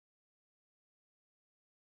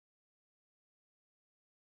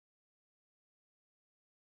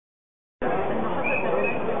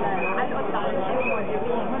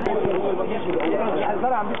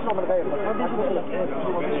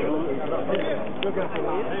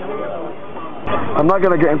I'm not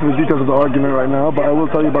going to get into the details of the argument right now, but I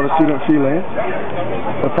will tell you about the student feeling.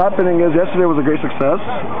 What's happening is yesterday was a great success.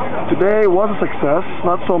 Today was a success,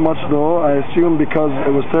 not so much though. I assume because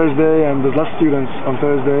it was Thursday and there's less students on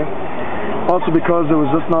Thursday. Also because it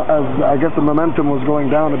was just not as, I guess the momentum was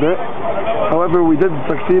going down a bit. However, we did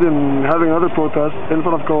succeed in having another protest in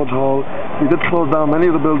front of College Hall. We did close down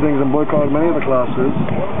many of the buildings and boycott many of the classes.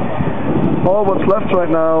 All what's left right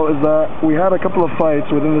now is that we had a couple of fights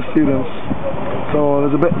within the students. So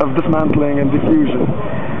there's a bit of dismantling and diffusion.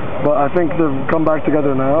 But I think they've come back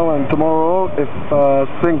together now, and tomorrow, if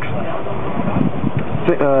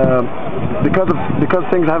because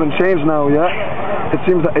things haven't changed now yet, it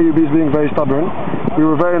seems that AUB is being very stubborn. We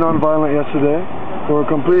were very non-violent yesterday. We were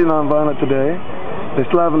completely non-violent today. They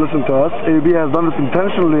still haven't listened to us. AUB has done this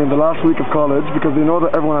intentionally in the last week of college because they know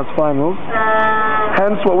that everyone has finals.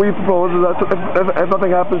 Hence, what we propose is that if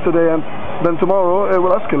nothing happens today, and then tomorrow it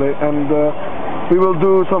will escalate, and we will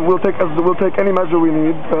do some. We'll take any measure we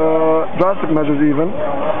need, drastic measures even,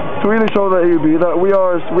 to really show the AUB that we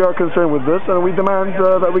are concerned with this, and we demand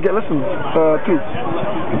that we get listened to.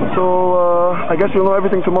 So I guess you'll know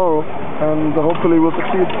everything tomorrow, and hopefully we'll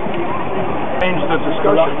succeed. Change the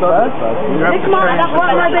discussion.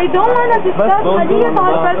 They don't want to discuss حاليا مع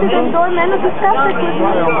البرزيدنت دور لأنه discuss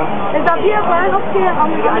إذا فيها قرار أوكي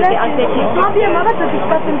ما فيها ما بدها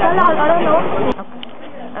discuss نطلع القرار.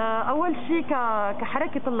 أول شيء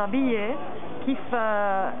كحركة طلابية كيف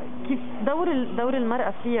دور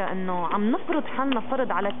المرأة فيها إنه عم نفرض حالنا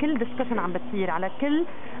فرض على كل ديسكشن عم بتصير، على كل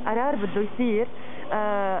قرار بده يصير.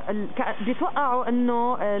 بيتوقعوا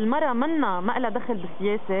انه المرأة ما لها دخل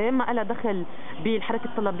بالسياسة، ما لها دخل بالحركة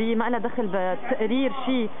الطلابية، ما لها دخل بتقرير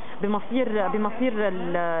شيء بمصير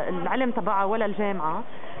العلم تبعها ولا الجامعة.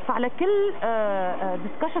 فعلى كل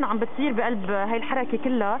ديسكشن عم بتصير بقلب هاي الحركة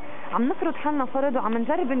كلها عم نفرض حالنا فرض، وعم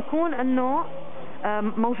نجرب نكون انه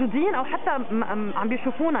موجودين او حتى عم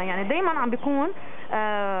بيشوفونا. يعني دايما عم بيكون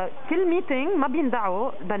كل ميتينج ما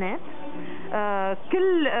بيندعوا بنات،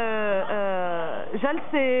 كل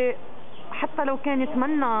جلسة حتى لو كانت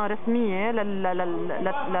منا رسمية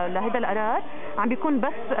لهذا القرار عم بيكون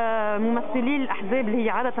بس ممثلي الأحزاب اللي هي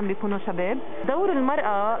عادة بيكونوا شباب. دور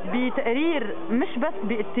المرأة بتقرير مش بس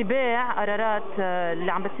باتباع قرارات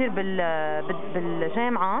اللي عم بتصير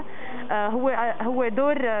بالجامعة، هو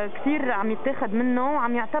دور كثير عم يتاخد منه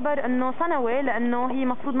وعم يعتبر انه ثانوي، لانه هي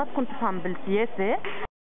مفروض ما تكون تفهم بالسياسة.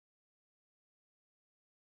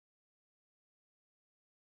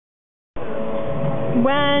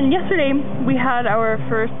 When yesterday we had our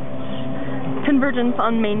first convergence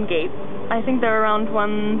on Main Gate, I think there were around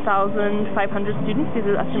 1,500 students. These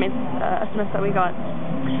are estimates that we got.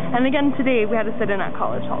 And again today we had a sit-in at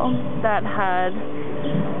College Hall that had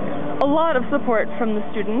a lot of support from the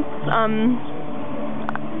students.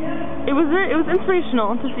 It was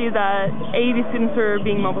inspirational to see that AUB students were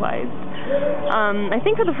being mobilized. I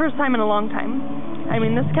think for the first time in a long time. I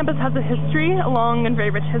mean, this campus has a history, a long and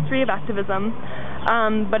very rich history of activism,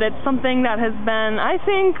 but it's something that has been, I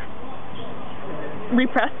think,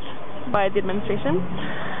 repressed by the administration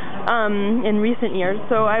in recent years.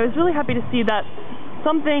 So I was really happy to see that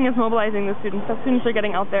something is mobilizing the students, that students are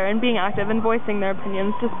getting out there and being active and voicing their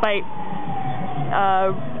opinions despite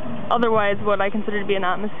otherwise what I consider to be an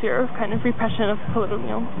atmosphere of kind of repression of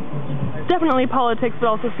political, definitely politics, but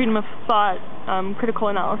also freedom of thought, critical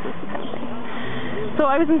analysis, that kind of thing. So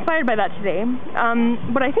I was inspired by that today.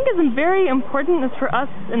 What I think is very important is for us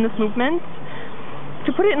in this movement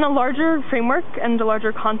to put it in a larger framework and a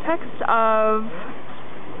larger context of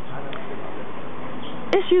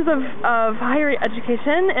issues of higher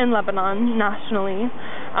education in Lebanon nationally.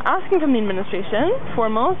 Asking from the administration,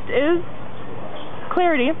 foremost, is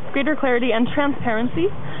clarity, greater clarity and transparency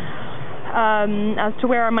as to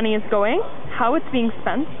where our money is going, how it's being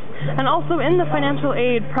spent, and also in the financial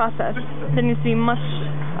aid process there needs to be much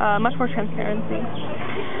more transparency.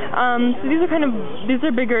 So these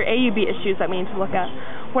are bigger AUB issues that we need to look at.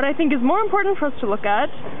 What I think is more important for us to look at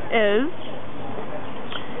is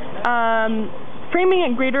framing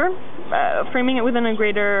it within a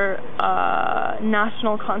greater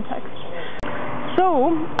national context. So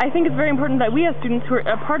I think it's very important that we as students who are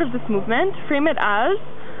a part of this movement frame it as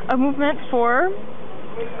a movement for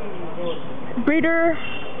greater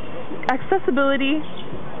accessibility,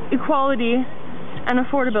 equality, and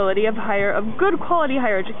affordability of good quality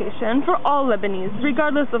higher education for all Lebanese,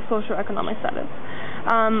 regardless of socioeconomic status.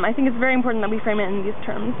 I think it's very important that we frame it in these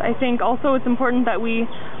terms. I think also it's important that we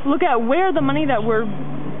look at where the money that we're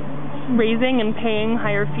raising and paying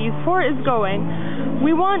higher fees for is going.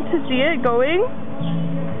 We want to see it going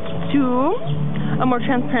to a more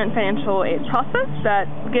transparent financial aid process that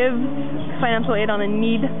gives financial aid on a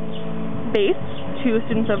need base to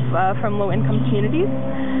students from low-income communities.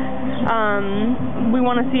 We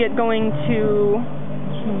want to see it going to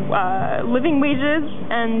living wages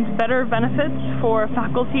and better benefits for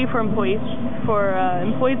faculty, for employees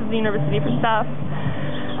of the university, for staff.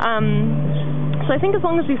 So I think as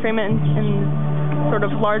long as we frame it in sort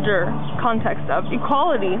of larger context of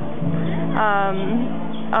equality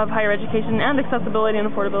of higher education and accessibility and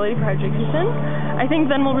affordability for higher education, I think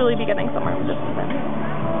then we'll really be getting somewhere with this movement.